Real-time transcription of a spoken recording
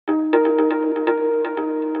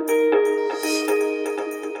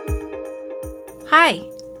Hi,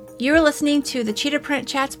 you are listening to the Cheetah Print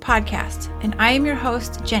Chats podcast, and I am your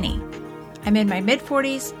host, Jenny. I'm in my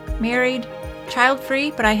mid-40s, married,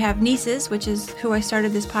 child-free, but I have nieces, which is who I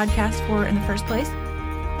started this podcast for in the first place.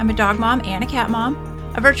 I'm a dog mom and a cat mom,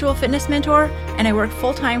 a virtual fitness mentor, and I work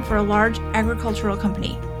full-time for a large agricultural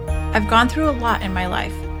company. I've gone through a lot in my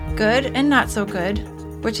life, good and not so good,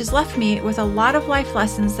 which has left me with a lot of life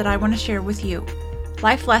lessons that I want to share with you.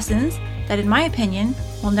 Life lessons that, in my opinion,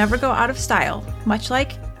 will never go out of style, much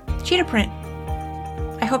like cheetah print.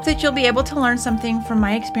 I hope that you'll be able to learn something from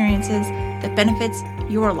my experiences that benefits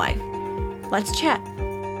your life. Let's chat.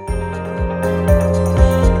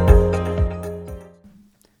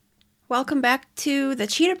 Welcome back to the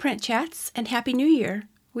Cheetah Print Chats and Happy New Year.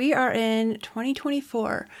 We are in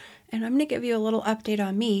 2024, and I'm going to give you a little update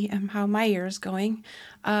on me and how my year is going.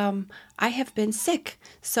 I have been sick,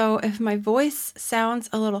 so if my voice sounds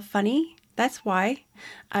a little funny, that's why.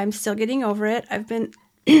 I'm still getting over it. I've been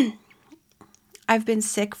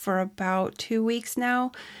sick for about 2 weeks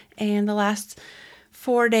now, and the last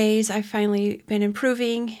 4 days I've finally been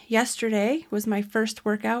improving. Yesterday was my first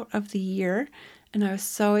workout of the year, and I was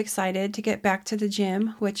so excited to get back to the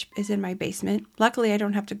gym, which is in my basement. Luckily, I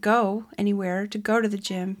don't have to go anywhere to go to the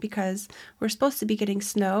gym because we're supposed to be getting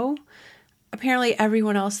snow. Apparently,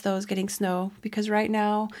 everyone else, though, is getting snow because right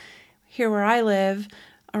now, here where I live,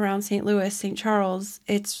 around St. Louis, St. Charles,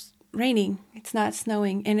 it's raining. It's not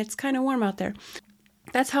snowing, and it's kind of warm out there.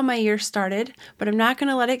 That's how my year started, but I'm not going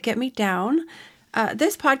to let it get me down.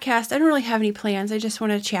 This podcast, I don't really have any plans. I just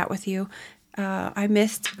want to chat with you. I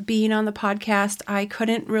missed being on the podcast. I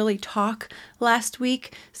couldn't really talk last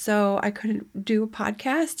week, so I couldn't do a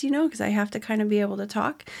podcast, because I have to kind of be able to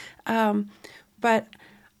talk. But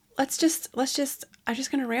I'm just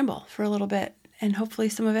going to ramble for a little bit, and hopefully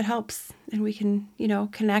some of it helps, and we can,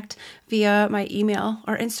 connect via my email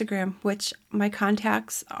or Instagram, which my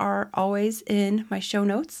contacts are always in my show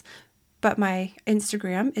notes. But my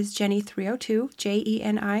Instagram is Jenny302,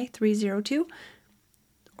 Jeni302.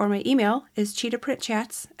 Or my email is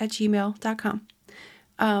cheetahprintchats@gmail.com.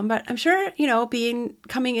 But I'm sure,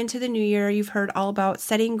 coming into the new year, you've heard all about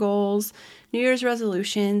setting goals, New Year's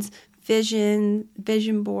resolutions, vision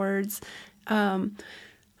boards.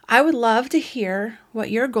 I would love to hear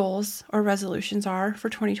what your goals or resolutions are for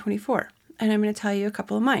 2024. And I'm going to tell you a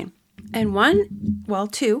couple of mine. And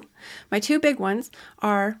two. My two big ones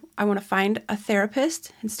are I want to find a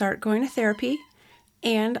therapist and start going to therapy.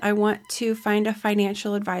 And I want to find a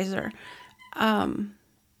financial advisor. And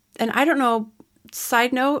I don't know,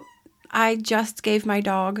 side note, I just gave my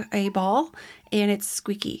dog a ball and it's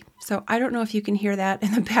squeaky. So I don't know if you can hear that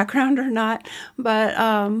in the background or not, but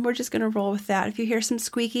we're just going to roll with that. If you hear some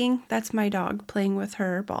squeaking, that's my dog playing with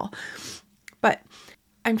her ball. But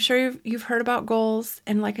I'm sure you've heard about goals.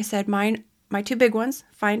 And like I said, my two big ones,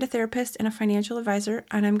 find a therapist and a financial advisor,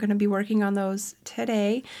 and I'm going to be working on those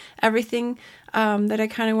today. Everything that I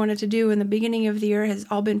kind of wanted to do in the beginning of the year has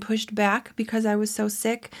all been pushed back because I was so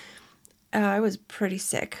sick. I was pretty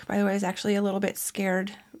sick. By the way, I was actually a little bit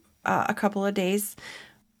scared a couple of days.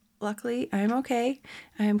 Luckily, I'm okay.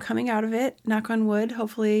 I am coming out of it, knock on wood.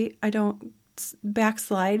 Hopefully, I don't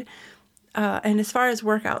backslide. And as far as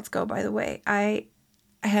workouts go, by the way, I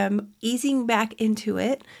am easing back into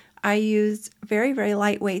it. I used very, very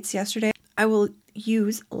light weights yesterday. I will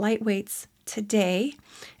use light weights today.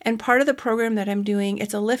 And part of the program that I'm doing,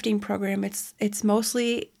 it's a lifting program. It's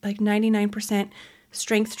mostly like 99%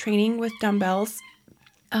 strength training with dumbbells.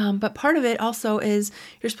 But part of it also is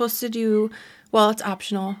you're supposed to do, well, it's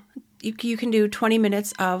optional. You can do 20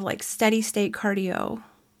 minutes of like steady state cardio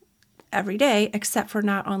every day, except for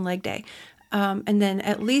not on leg day. And then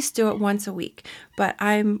at least do it once a week. But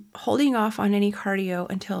I'm holding off on any cardio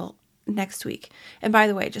until next week. And by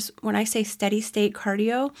the way, just when I say steady state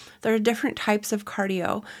cardio, there are different types of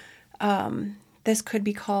cardio. This could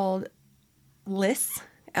be called LISS,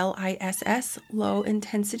 LISS, low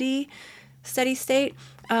intensity steady state.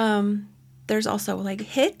 There's also like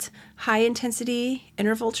HIIT, high intensity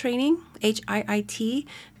interval training, HIIT.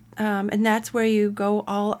 And that's where you go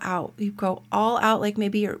all out. You go all out, like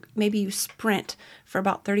maybe you sprint for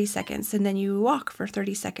about 30 seconds and then you walk for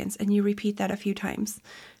 30 seconds and you repeat that a few times.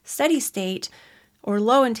 Steady state or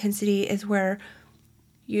low intensity is where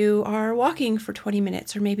you are walking for 20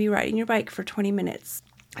 minutes or maybe riding your bike for 20 minutes.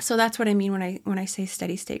 So that's what I mean when I say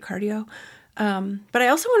steady state cardio. But I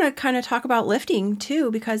also want to kind of talk about lifting too,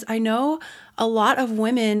 because I know a lot of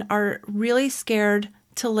women are really scared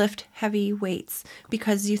to lift heavy weights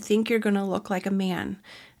because you think you're going to look like a man,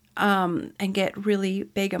 and get really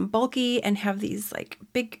big and bulky and have these like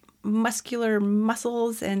big muscular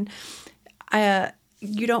muscles. And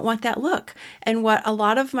you don't want that look. And what a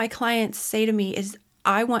lot of my clients say to me is,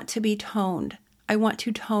 I want to be toned. I want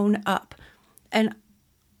to tone up. And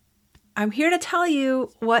I'm here to tell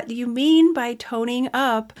you what you mean by toning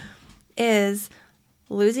up is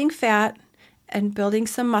losing fat and building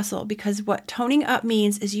some muscle, because what toning up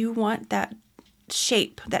means is you want that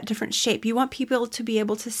shape, that different shape. You want people to be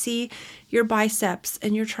able to see your biceps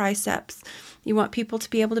and your triceps. You want people to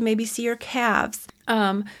be able to maybe see your calves.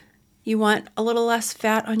 You want a little less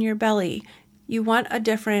fat on your belly. You want a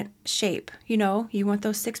different shape. You want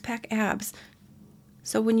those 6-pack abs.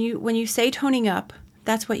 So when you say toning up,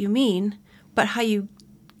 that's what you mean. But how you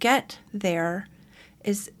get there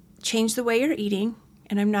is change the way you're eating.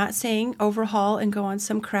 And I'm not saying overhaul and go on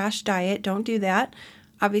some crash diet. Don't do that.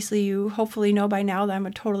 Obviously, you hopefully know by now that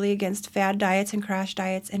I'm totally against fad diets and crash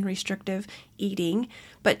diets and restrictive eating.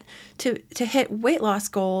 But to hit weight loss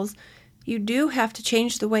goals, you do have to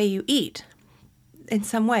change the way you eat in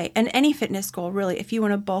some way. And any fitness goal, really, if you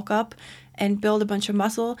want to bulk up and build a bunch of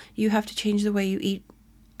muscle, you have to change the way you eat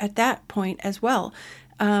at that point as well.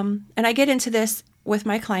 And I get into this with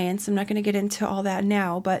my clients. I'm not going to get into all that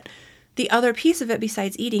now, but the other piece of it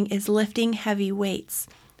besides eating is lifting heavy weights.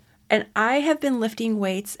 And I have been lifting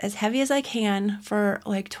weights as heavy as I can for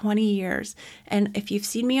like 20 years. And if you've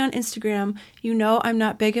seen me on Instagram, you know I'm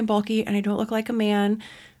not big and bulky and I don't look like a man.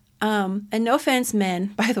 And no offense, men,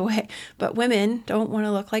 by the way, but women don't want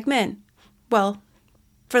to look like men. Well,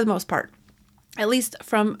 for the most part, at least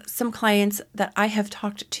from some clients that I have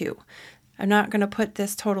talked to. I'm not going to put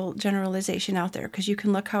this total generalization out there because you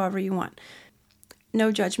can look however you want.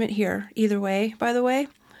 No judgment here either way, by the way.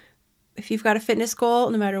 If you've got a fitness goal,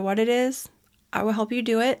 no matter what it is, I will help you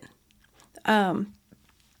do it.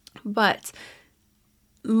 But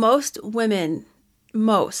most women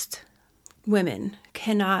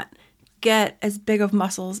cannot get as big of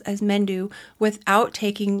muscles as men do without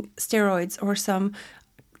taking steroids or some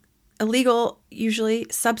illegal, usually,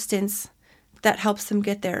 substance that helps them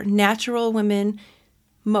get there. Natural women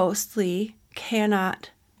mostly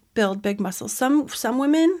cannot build big muscles. Some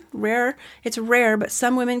women, it's rare, but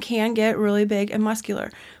some women can get really big and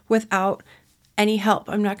muscular without any help.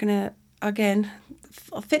 I'm not going to, again,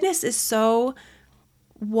 fitness is so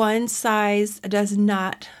one size does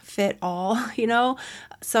not fit all,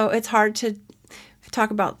 So it's hard to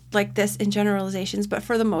talk about like this in generalizations, but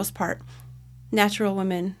for the most part, natural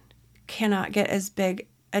women cannot get as big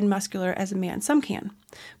and muscular as a man. Some can.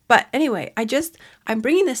 But anyway, I'm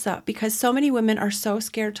bringing this up because so many women are so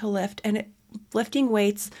scared to lift, and lifting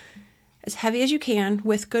weights as heavy as you can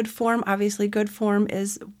with good form. Obviously, good form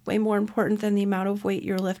is way more important than the amount of weight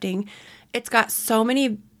you're lifting. It's got so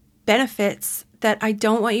many benefits that I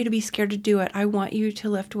don't want you to be scared to do it. I want you to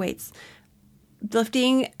lift weights.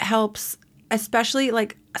 Lifting helps, especially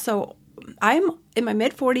so I'm in my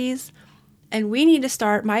mid-40s, and we need to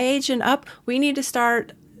start, my age and up, we need to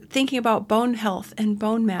start thinking about bone health and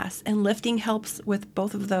bone mass, and lifting helps with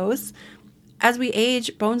both of those. As we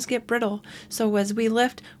age, bones get brittle. So as we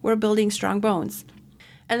lift, we're building strong bones.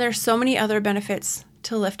 And there's so many other benefits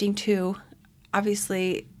to lifting too.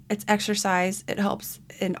 Obviously, it's exercise. It helps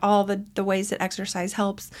in all the ways that exercise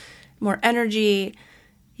helps. More energy,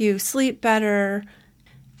 you sleep better.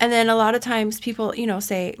 And then a lot of times people,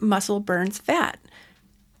 say muscle burns fat.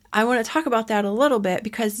 I want to talk about that a little bit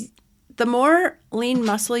because the more lean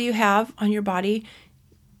muscle you have on your body,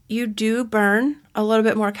 you do burn a little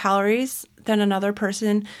bit more calories than another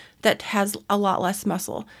person that has a lot less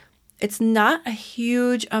muscle. It's not a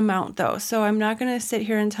huge amount though. So I'm not going to sit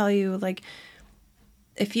here and tell you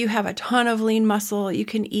if you have a ton of lean muscle, you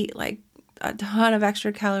can eat a ton of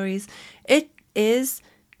extra calories. It is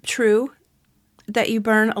true that you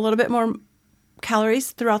burn a little bit more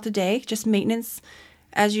calories throughout the day, just maintenance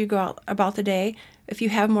as you go out about the day, if you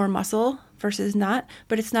have more muscle versus not,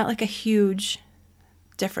 but it's not like a huge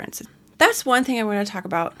difference. That's one thing I want to talk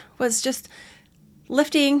about was just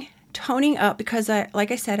lifting, toning up, because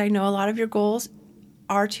like I said, I know a lot of your goals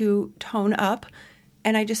are to tone up,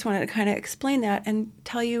 and I just wanted to kind of explain that and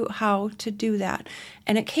tell you how to do that.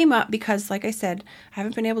 And it came up because, like I said, I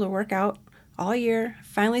haven't been able to work out all year.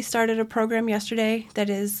 Finally started a program yesterday that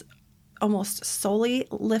is almost solely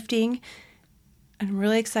lifting. I'm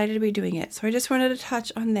really excited to be doing it. So I just wanted to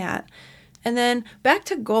touch on that. And then back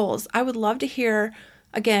to goals. I would love to hear,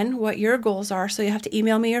 again, what your goals are. So you have to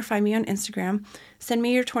email me or find me on Instagram. Send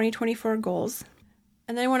me your 2024 goals.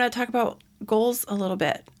 And then I want to talk about goals a little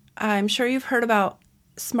bit. I'm sure you've heard about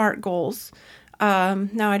SMART goals.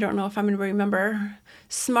 Now I don't know if I'm going to remember.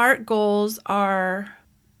 SMART goals are,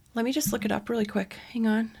 let me just look it up really quick. Hang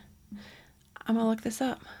on. I'm going to look this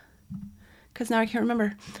up because now I can't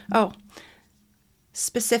remember. Oh,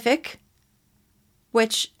 specific,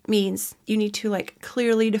 which means you need to like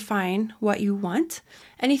clearly define what you want.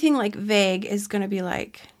 Anything like vague is going to be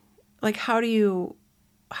like how do you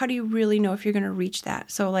really know if you're going to reach that?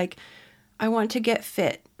 So like, I want to get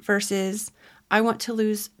fit versus I want to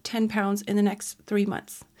lose 10 pounds in the next 3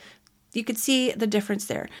 months. You could see the difference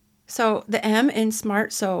there. So the M in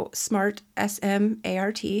SMART, so SMART,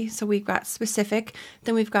 S-M-A-R-T. So we've got specific,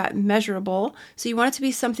 then we've got measurable. So you want it to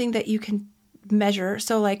be something that you can measure.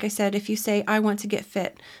 So like I said, if you say, I want to get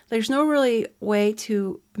fit, there's no really way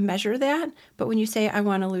to measure that. But when you say, I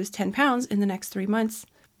want to lose 10 pounds in the next 3 months,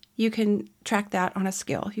 you can track that on a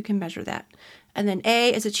scale. You can measure that. And then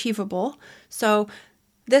A is achievable. So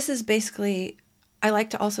this is basically, I like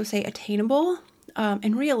to also say attainable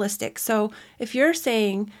and realistic. So if you're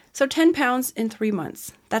saying, 10 pounds in 3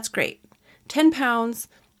 months, that's great. 10 pounds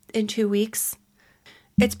in 2 weeks,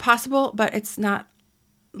 it's possible, but it's not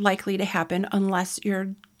likely to happen unless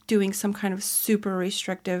you're doing some kind of super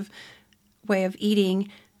restrictive way of eating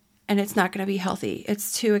and it's not going to be healthy.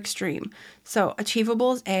 It's too extreme. So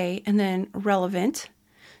achievable is A, and then relevant.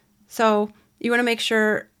 So you want to make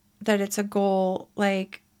sure that it's a goal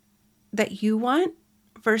like that you want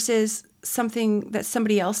versus something that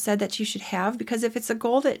somebody else said that you should have. Because if it's a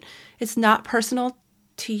goal that it's not personal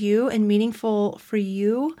to you and meaningful for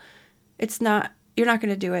you, you're not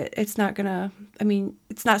going to do it. It's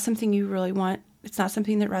not something you really want. It's not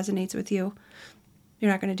something that resonates with you.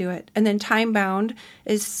 You're not going to do it. And then time bound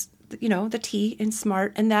is, the T in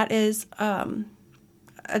SMART, and that is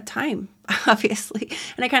a time, obviously.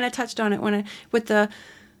 And I kind of touched on it with the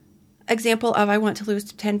example of I want to lose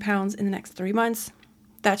 10 pounds in the next 3 months.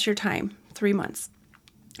 That's your time, 3 months.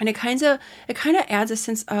 And it kind of adds a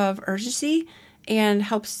sense of urgency and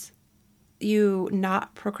helps you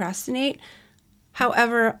not procrastinate.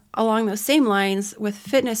 However, along those same lines with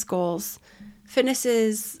fitness goals, fitness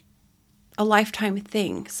is a lifetime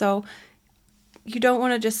thing. So you don't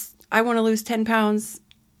want to just, I want to lose 10 pounds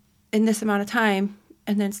in this amount of time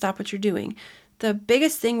and then stop what you're doing. The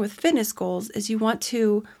biggest thing with fitness goals is you want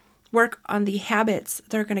to work on the habits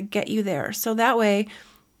that are going to get you there. So that way,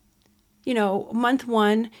 month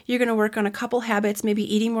 1, you're going to work on a couple habits,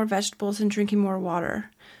 maybe eating more vegetables and drinking more water.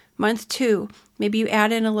 Month 2, maybe you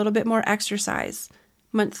add in a little bit more exercise.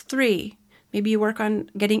 Month 3, maybe you work on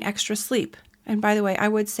getting extra sleep. And by the way, I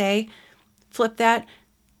would say flip that,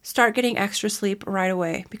 start getting extra sleep right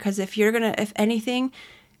away. Because if anything,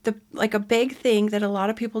 a big thing that a lot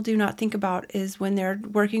of people do not think about is when they're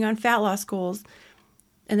working on fat loss goals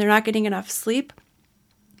and they're not getting enough sleep,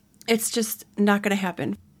 it's just not going to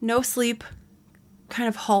happen. No sleep kind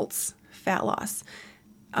of halts fat loss.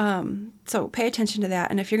 So pay attention to that.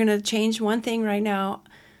 And if you're going to change one thing right now,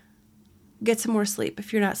 get some more sleep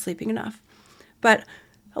if you're not sleeping enough. But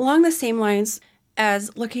along the same lines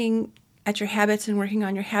as looking at your habits and working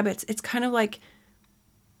on your habits, it's kind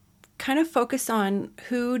of focus on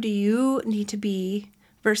who do you need to be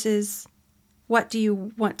versus what do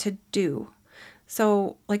you want to do.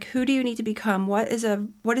 So like, who do you need to become? What is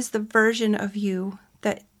the version of you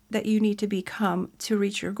that you need to become to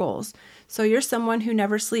reach your goals? So you're someone who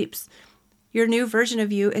never sleeps. Your new version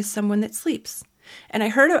of you is someone that sleeps. And I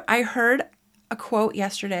heard a quote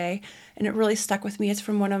yesterday, and it really stuck with me. It's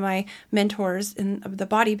from one of my mentors in the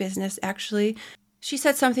body business, actually. She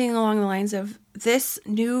said something along the lines of, this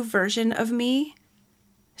new version of me,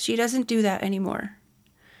 she doesn't do that anymore.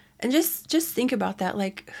 And just think about that.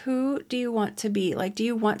 Like, who do you want to be? Like, do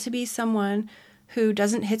you want to be someone who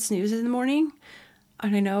doesn't hit snooze in the morning?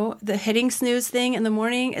 And I know the hitting snooze thing in the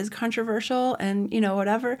morning is controversial and,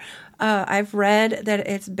 whatever. I've read that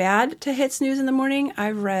it's bad to hit snooze in the morning.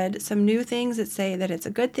 I've read some new things that say that it's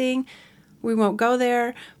a good thing. We won't go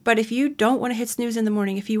there. But if you don't want to hit snooze in the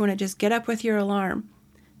morning, if you want to just get up with your alarm,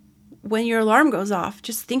 when your alarm goes off,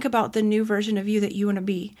 just think about the new version of you that you want to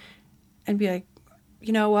be and be like,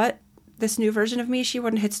 you know what? This new version of me, she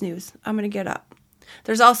wouldn't hit snooze. I'm going to get up.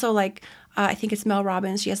 There's also I think it's Mel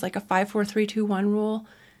Robbins. She has a 5, 4, 3, 2, 1 rule.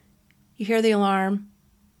 You hear the alarm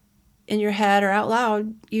in your head or out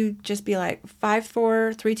loud, you just be like 5,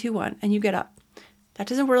 4, 3, 2, 1, and you get up. That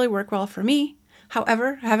doesn't really work well for me.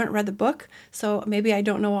 However, I haven't read the book, so maybe I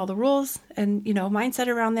don't know all the rules and, mindset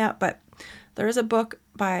around that. But there is a book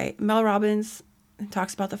by Mel Robbins that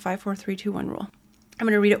talks about the 5, 4, 3, 2, 1 rule. I'm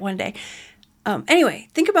going to read it one day. Anyway,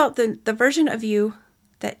 think about the version of you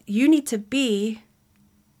that you need to be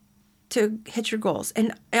to hit your goals.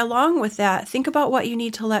 And along with that, think about what you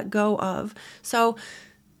need to let go of. So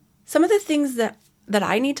some of the things that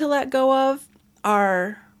I need to let go of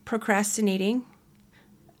are procrastinating.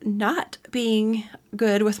 not being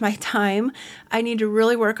good with my time. I need to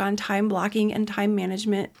really work on time blocking and time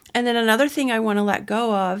management. And then another thing I want to let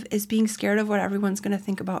go of is being scared of what everyone's going to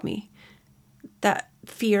think about me. That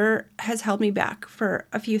fear has held me back for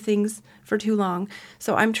a few things for too long.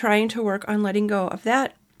 So I'm trying to work on letting go of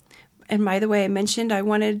that. And by the way, I mentioned I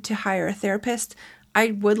wanted to hire a therapist.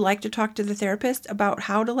 I would like to talk to the therapist about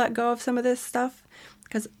how to let go of some of this stuff,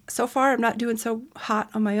 because so far I'm not doing so hot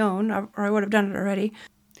on my own, or I would have done it already.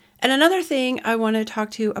 And another thing I want to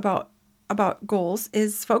talk to you about goals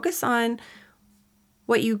is focus on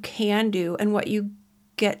what you can do and what you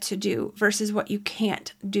get to do versus what you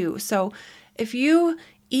can't do. So if you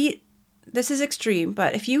eat, this is extreme,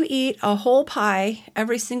 but if you eat a whole pie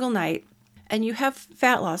every single night and you have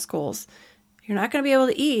fat loss goals, you're not going to be able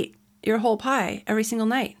to eat your whole pie every single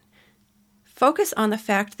night. Focus on the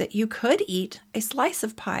fact that you could eat a slice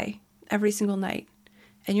of pie every single night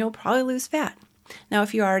and you'll probably lose fat. Now,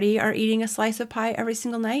 if you already are eating a slice of pie every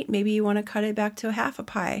single night, maybe you want to cut it back to half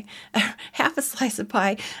a slice of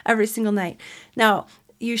pie every single night. Now,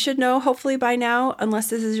 you should know, hopefully by now, unless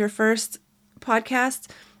this is your first podcast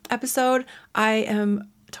episode, I am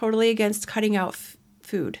totally against cutting out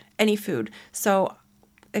food, any food. So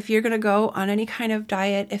if you're going to go on any kind of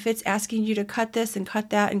diet, if it's asking you to cut this and cut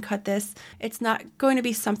that and cut this, it's not going to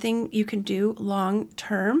be something you can do long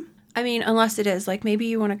term. I mean, unless it is, like maybe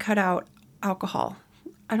you want to cut out alcohol.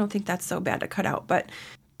 I don't think that's so bad to cut out, but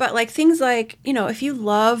like things like, if you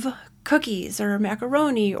love cookies or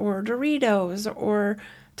macaroni or Doritos or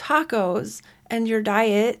tacos and your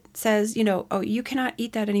diet says, oh, you cannot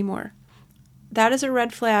eat that anymore. That is a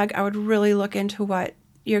red flag. I would really look into what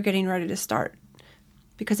you're getting ready to start.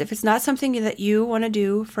 Because if it's not something that you want to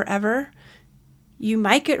do forever, you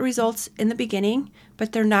might get results in the beginning,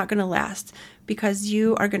 but they're not going to last because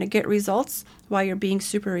you are going to get results while you're being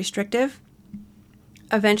super restrictive.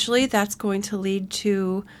 Eventually, that's going to lead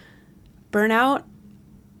to burnout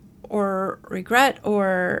or regret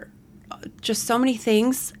or just so many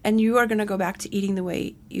things, and you are going to go back to eating the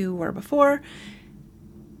way you were before,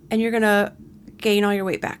 and you're going to gain all your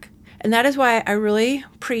weight back. And that is why I really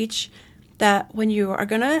preach that when you are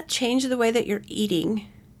going to change the way that you're eating,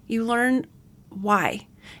 you learn why,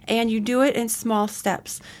 and you do it in small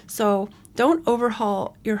steps. So don't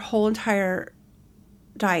overhaul your whole entire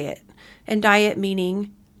diet, and diet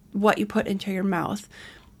meaning what you put into your mouth.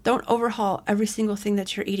 Don't overhaul every single thing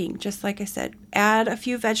that you're eating. Just like I said, add a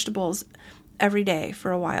few vegetables every day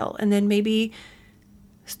for a while, and then maybe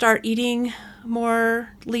start eating more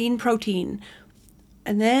lean protein,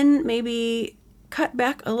 and then maybe cut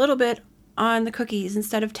back a little bit on the cookies.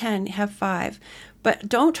 Instead of 10, have 5. But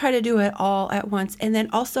don't try to do it all at once. And then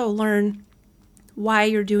also learn why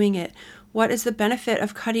you're doing it. What is the benefit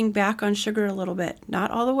of cutting back on sugar a little bit?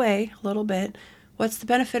 Not all the way, a little bit. What's the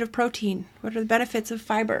benefit of protein? What are the benefits of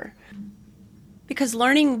fiber? Because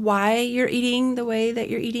learning why you're eating the way that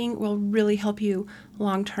you're eating will really help you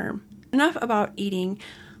long term. Enough about eating.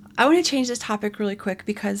 I want to change this topic really quick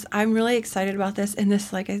because I'm really excited about this, and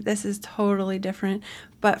this is totally different.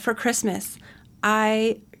 But for Christmas,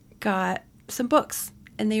 I got some books,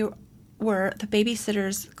 and they were the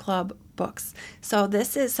Babysitters Club books. So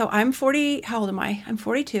I'm 40. How old am I? I'm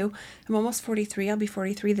 42. I'm almost 43. I'll be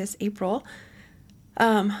 43 this April.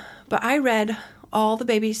 But I read all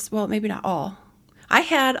the well, maybe not all. I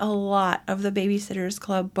had a lot of the Babysitters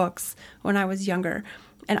Club books when I was younger.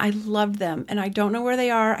 And I loved them, and I don't know where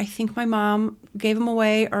they are. I think my mom gave them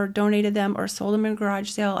away or donated them or sold them in a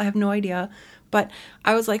garage sale. I have no idea. But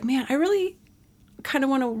I was like, man, I really kind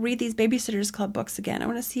of want to read these Babysitters Club books again. I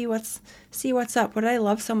want to see what's up. What did I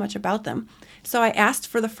love so much about them? So I asked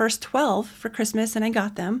for the first 12 for Christmas, and I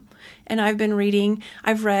got them. And I've been reading.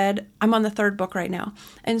 I'm on the 3rd book right now.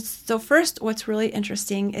 And so first, what's really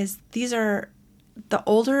interesting is these are the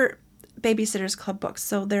older Babysitters Club books.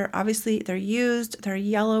 So they're used, they're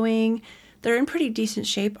yellowing, they're in pretty decent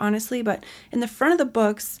shape, honestly, but in the front of the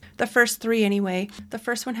books, the first 3 anyway, the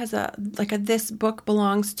first one has a "this book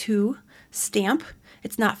belongs to" stamp.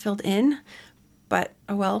 It's not filled in, but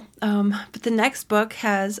oh well. But the next book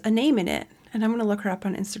has a name in it, and I'm going to look her up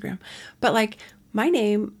on Instagram. But my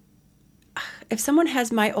name, if someone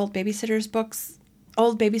has my old Babysitter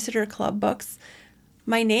Club books,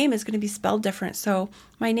 my name is going to be spelled different. So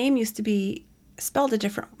my name used to be spelled a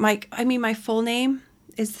different. My full name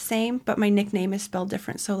is the same, but my nickname is spelled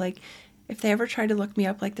different. So if they ever try to look me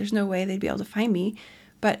up, there's no way they'd be able to find me.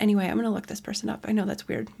 But anyway, I'm going to look this person up. I know that's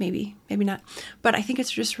weird. Maybe not. But I think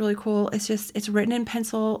it's just really cool. It's written in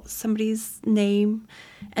pencil, somebody's name.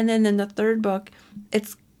 And then in the 3rd book,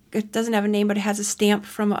 it doesn't have a name, but it has a stamp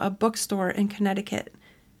from a bookstore in Connecticut,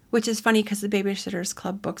 which is funny because the Babysitters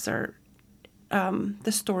Club books are,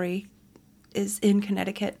 the story is in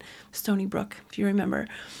Connecticut, Stony Brook, if you remember.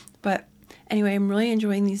 But anyway, I'm really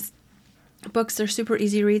enjoying these books. They're super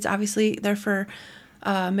easy reads. Obviously, they're for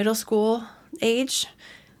middle school age,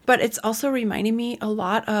 but it's also reminding me a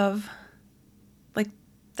lot of like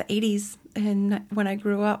the 80s and when I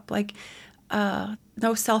grew up, like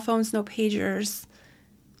no cell phones, no pagers.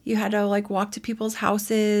 You had to like walk to people's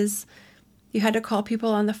houses. You had to call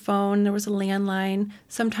people on the phone. There was a landline.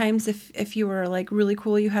 Sometimes if you were like really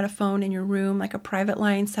cool, you had a phone in your room, like a private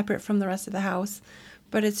line separate from the rest of the house.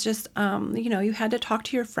 But it's just, you had to talk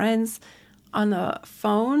to your friends on the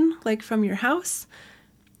phone, like from your house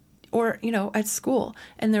or, at school.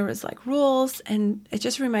 And there was like rules. And it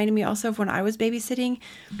just reminded me also of when I was babysitting.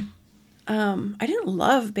 I didn't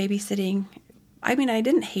love babysitting. I mean, I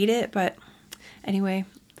didn't hate it, but anyway,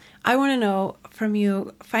 I want to know from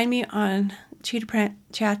you. Find me on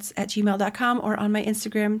cheetahprintchats@gmail.com or on my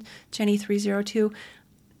Instagram, Jenny302.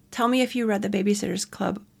 Tell me if you read the Babysitters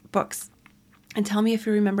Club books and tell me if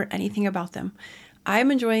you remember anything about them.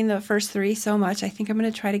 I'm enjoying the first 3 so much. I think I'm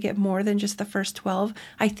going to try to get more than just the first 12.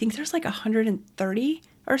 I think there's like 130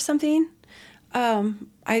 or something. I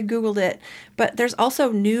Googled it, but there's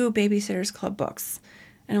also new Babysitters Club books.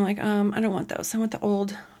 And I'm like, I don't want those. I want the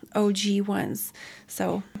old OG ones.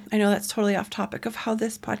 So I know that's totally off topic of how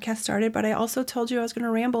this podcast started, but I also told you I was going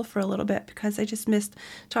to ramble for a little bit because I just missed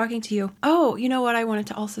talking to you. Oh, you know what? I wanted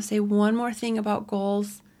to also say one more thing about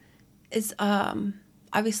goals is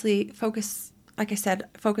obviously focus, like I said,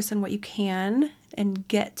 focus on what you can and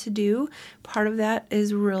get to do. Part of that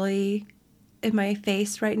is really in my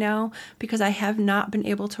face right now because I have not been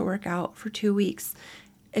able to work out for 2 weeks.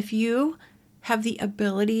 If you have the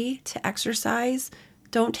ability to exercise,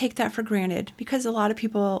 don't take that for granted because a lot of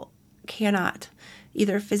people cannot,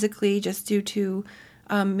 either physically just due to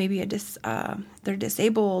maybe they're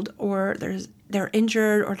disabled or they're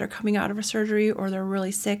injured or they're coming out of a surgery or they're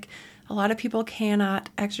really sick. A lot of people cannot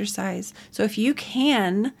exercise. So if you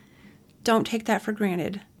can, don't take that for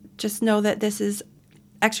granted. Just know that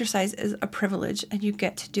exercise is a privilege and you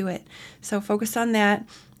get to do it. So focus on that.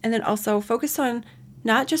 And then also focus on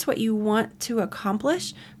not just what you want to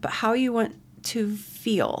accomplish, but how you want to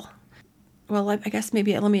feel. Well, I guess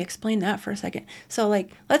maybe let me explain that for a second. So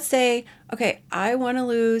like, let's say, okay, I want to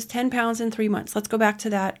lose 10 pounds in 3 months. Let's go back to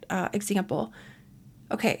that example.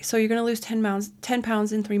 Okay, so you're going to lose 10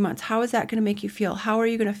 pounds in 3 months. How is that going to make you feel? How are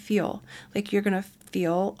you going to feel? Like you're going to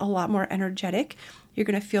feel a lot more energetic. You're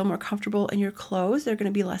going to feel more comfortable in your clothes. They're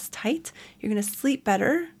going to be less tight. You're going to sleep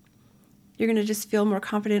better. You're going to just feel more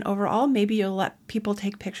confident overall. Maybe you'll let people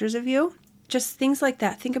take pictures of you. Just things like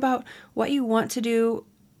that. Think about what you want to do,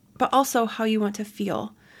 but also how you want to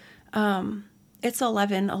feel. It's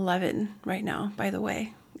 11:11 right now, by the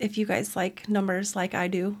way. If you guys like numbers like I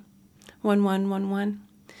do. 1111.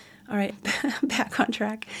 All right, back on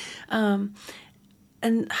track. And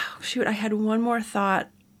shoot, I had one more thought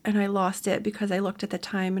and I lost it because I looked at the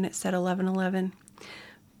time and it said 11:11.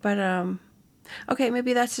 But okay,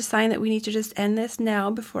 maybe that's a sign that we need to just end this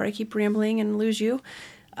now before I keep rambling and lose you.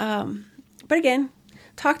 But again,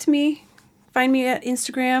 talk to me. Find me at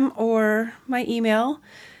Instagram or my email.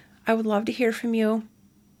 I would love to hear from you.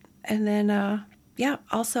 And then,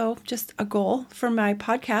 also just a goal for my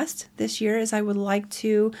podcast this year is I would like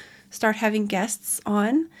to start having guests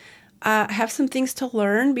on. I have some things to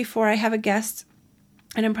learn before I have a guest.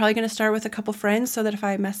 And I'm probably going to start with a couple friends so that if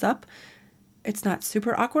I mess up, it's not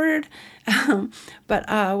super awkward. But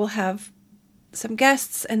we'll have some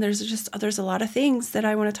guests, and there's a lot of things that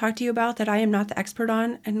I want to talk to you about that I am not the expert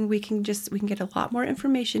on, and we can get a lot more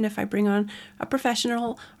information if I bring on a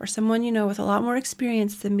professional or someone with a lot more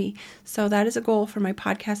experience than me. So that is a goal for my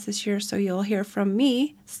podcast this year. So you'll hear from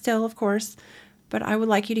me still, of course, but I would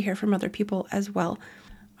like you to hear from other people as well.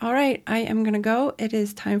 All right, I am going to go. It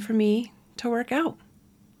is time for me to work out.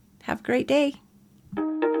 Have a great day.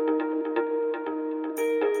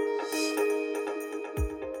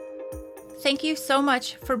 Thank you so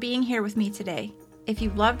much for being here with me today. If you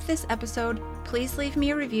loved this episode, please leave me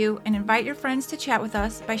a review and invite your friends to chat with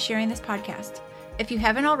us by sharing this podcast. If you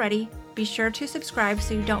haven't already, be sure to subscribe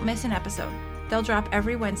so you don't miss an episode. They'll drop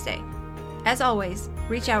every Wednesday. As always,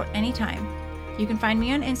 reach out anytime. You can find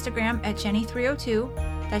me on Instagram at Jenny302,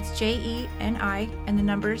 that's Jeni and the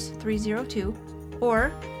numbers 302,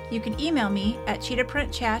 or you can email me at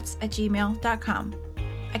cheetahprintchats@gmail.com.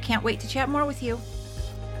 I can't wait to chat more with you.